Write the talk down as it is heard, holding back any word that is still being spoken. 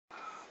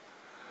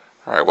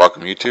Alright,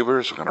 welcome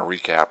YouTubers. We're going to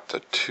recap the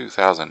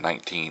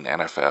 2019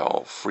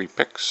 NFL free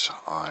picks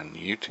on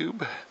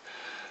YouTube.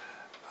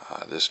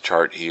 This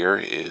chart here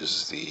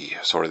is the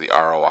sort of the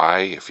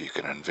ROI. If you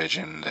can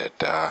envision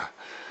that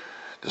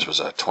this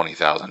was a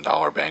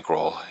 $20,000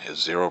 bankroll, is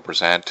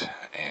 0%,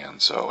 and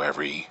so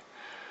every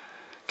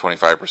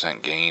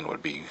 25% gain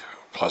would be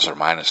plus or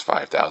minus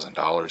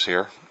 $5,000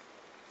 here.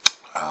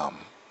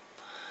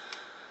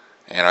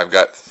 And I've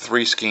got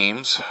three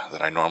schemes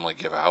that I normally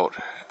give out.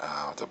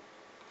 The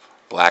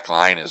black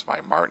line is my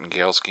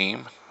martingale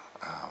scheme.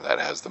 That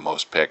has the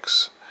most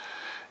picks,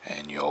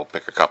 and you'll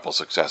pick a couple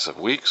successive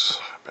weeks.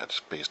 That's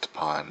based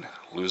upon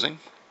losing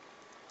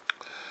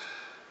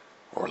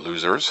or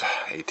losers,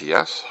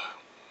 ATS.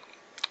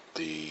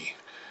 The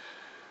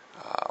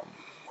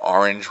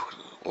orange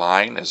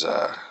line is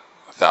a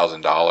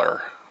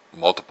 $1,000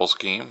 multiple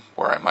scheme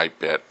where I might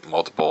bet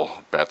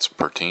multiple bets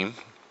per team.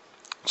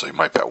 So you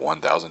might bet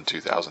 1,000,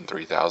 2,000,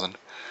 3,000.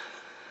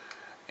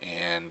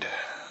 And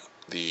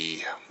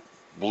the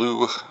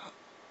blue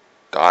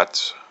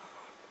dots,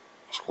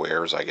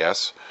 squares I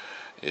guess,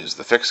 is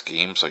the fixed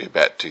scheme, so you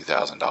bet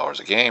 $2,000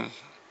 a game.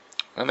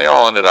 And they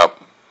all ended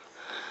up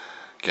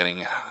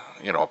getting,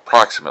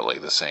 approximately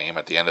the same.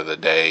 At the end of the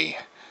day,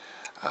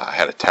 I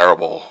had a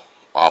terrible,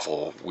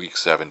 awful week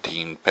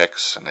 17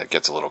 picks, and it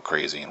gets a little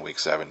crazy in week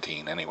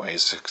 17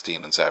 anyways,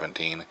 16 and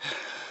 17.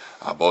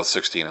 Both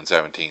 16 and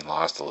 17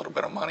 lost a little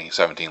bit of money.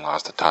 17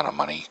 lost a ton of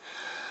money.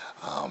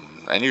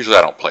 And usually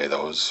I don't play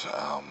those.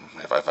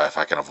 If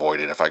I can avoid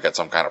it, if I get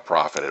some kind of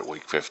profit at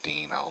week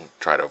 15, I'll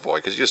try to avoid,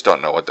 because you just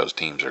don't know what those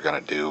teams are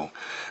going to do,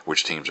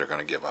 which teams are going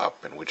to give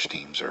up and which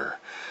teams are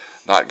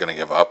not going to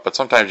give up. But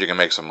sometimes you can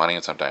make some money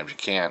and sometimes you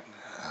can't.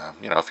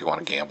 If you want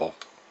to gamble,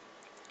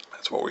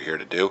 that's what we're here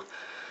to do.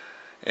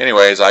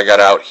 Anyways, I got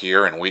out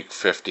here in week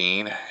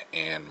 15,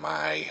 and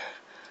I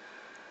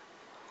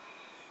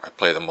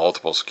play the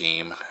multiple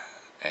scheme,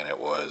 and it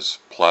was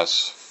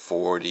plus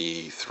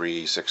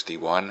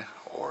 43.61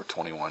 or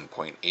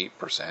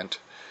 21.8%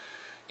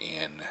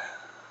 in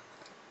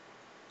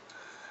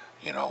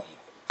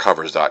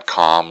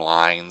covers.com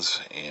lines.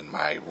 In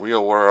my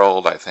real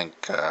world, I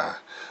think I've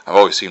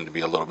always seemed to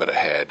be a little bit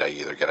ahead. I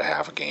either get a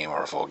half a game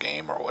or a full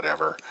game or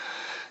whatever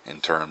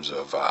in terms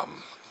of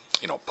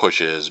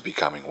pushes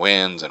becoming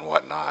wins and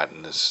whatnot.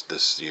 And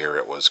this year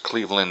it was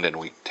Cleveland in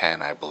week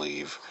 10, I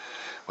believe.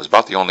 It was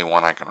about the only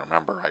one I can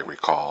remember, I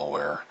recall,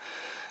 where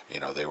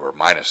they were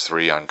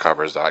 -3 on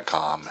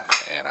covers.com,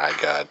 and I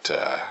got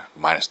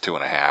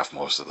 -2.5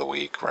 most of the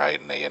week, right?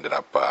 And they ended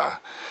up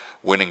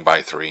winning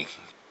by 3.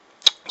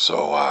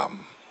 So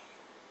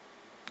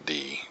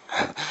the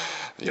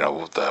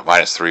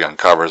 -3 on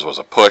covers was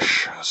a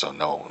push, so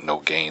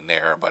no gain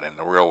there. But in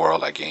the real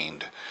world, I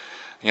gained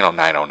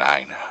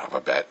 909 of a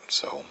bet.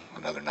 So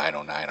another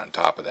 909 on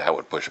top of that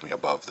would push me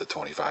above the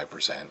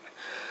 25%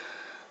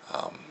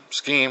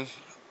 scheme.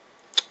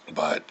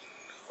 But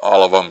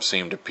all of them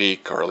seemed to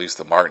peak, or at least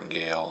the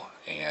martingale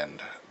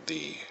and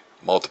the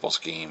multiple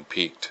scheme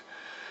peaked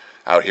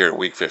out here at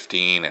week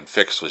 15, and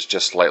fixed was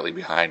just slightly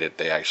behind it.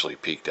 They actually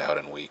peaked out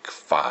in week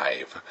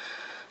 5.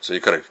 So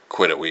you could have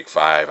quit at week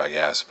 5, I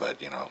guess, but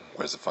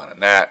where's the fun in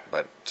that?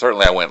 But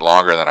certainly I went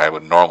longer than I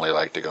would normally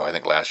like to go. I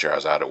think last year I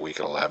was out at week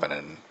 11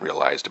 and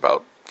realized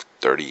about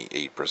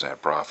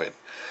 38% profit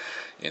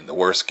in the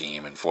worst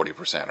scheme and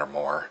 40% or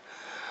more.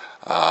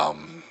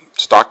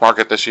 Stock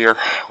market this year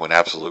went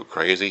absolute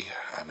crazy.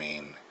 I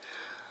mean,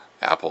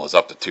 Apple is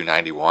up to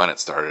 291. It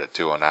started at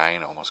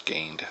 209, almost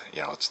gained,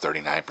 it's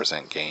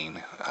 39%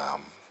 gain.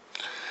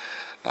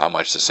 Not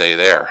much to say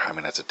there. I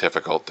mean, it's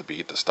difficult to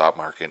beat the stock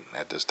market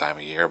at this time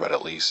of year, but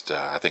at least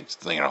I think,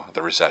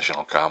 the recession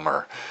will come,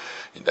 or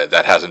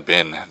that hasn't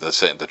been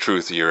the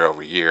truth year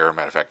over year.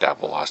 Matter of fact,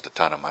 Apple lost a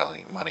ton of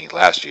money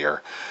last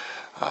year.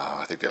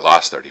 I think they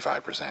lost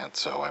 35%.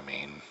 So, I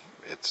mean,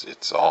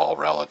 it's all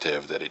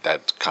relative that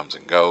that comes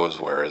and goes,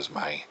 whereas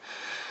my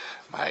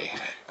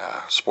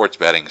sports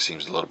betting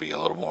seems to be a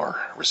little more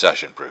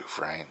recession proof,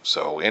 right?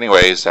 So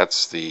anyways,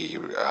 that's the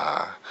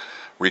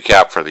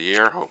recap for the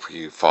year. Hope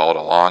you followed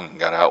along and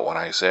got out when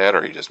I said,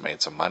 or you just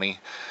made some money.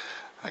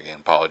 Again,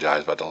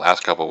 apologize about the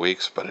last couple of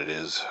weeks, but it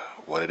is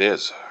what it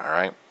is. All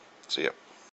right, see ya.